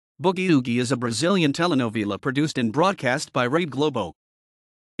Boogie Oogie is a Brazilian telenovela produced and broadcast by Rede Globo.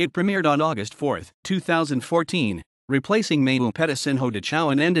 It premiered on August 4, 2014, replacing Pedacinho de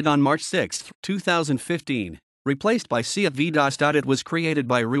Chão, and ended on March 6, 2015. Replaced by Sete. Vidas.It was created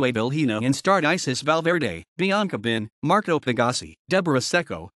by Vilhena and starred Ísis, Valverde, Bianca, Pigossi, Deborah,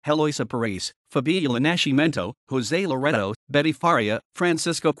 Secco, Heloísa, Périssé, Fabiula, Nascimento, José, Loreto, Faria,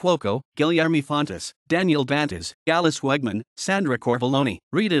 Francisco, Cuoco, Guilherme, Dantas, Wegmann, Sandra, Corveloni,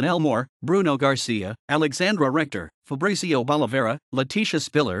 Rita and Elmôr, Bruno, Garcia, Alexandra, Fabrizio, Valverde, Leticia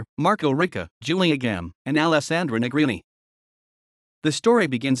Spiller, Marco, Rita, Julia, and Alessandra Negrini. The story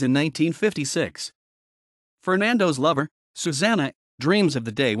begins in 1956. Fernando's lover, Susana, dreams of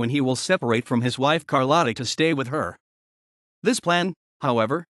the day when he will separate from his wife Carlotta to stay with her. This plan,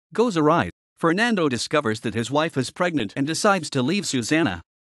 however, goes awry. Fernando discovers that his wife is pregnant and decides to leave Susana.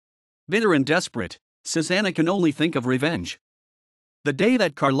 Bitter and desperate, Susana can only think of revenge. The day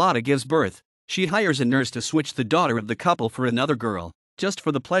that Carlotta gives birth, she hires a nurse to switch the daughter of the couple for another girl, just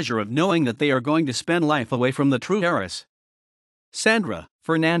for the pleasure of knowing that they are going to spend life away from the true heiress. Sandra,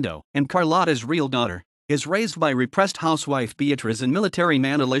 Fernando, and Carlotta's real daughter, is raised by repressed housewife Beatriz and military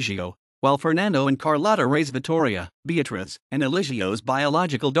man Eligio, while Fernando and Carlotta raise Victoria, Beatriz, and Eligio's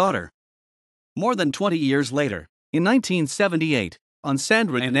biological daughter. More than 20 years later, in 1978, on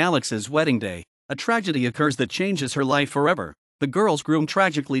Sandra and Alex's wedding day, a tragedy occurs that changes her life forever. The girl's groom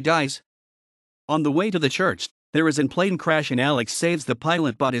tragically dies. On the way to the church, there is a plane crash and Alex saves the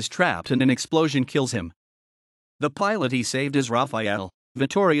pilot but is trapped and an explosion kills him. The pilot he saved is Rafael,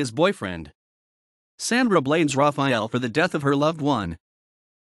 Victoria's boyfriend. Sandra blames Rafael for the death of her loved one.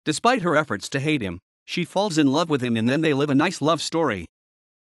 Despite her efforts to hate him, she falls in love with him and then they live a nice love story.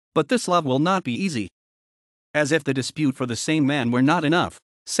 But this love will not be easy. As if the dispute for the same man were not enough,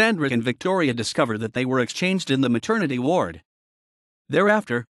 Sandra and Victoria discover that they were exchanged in the maternity ward.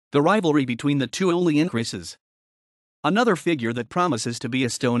 Thereafter, the rivalry between the two only increases. Another figure that promises to be a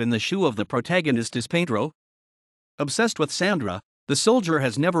stone in the shoe of the protagonist is Pedro. Obsessed with Sandra, the soldier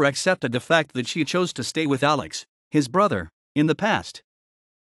has never accepted the fact that she chose to stay with Alex, his brother, in the past.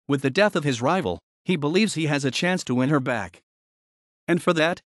 With the death of his rival, he believes he has a chance to win her back. And for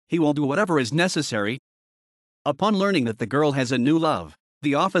that, he will do whatever is necessary. Upon learning that the girl has a new love,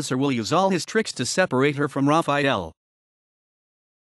 the officer will use all his tricks to separate her from Rafael.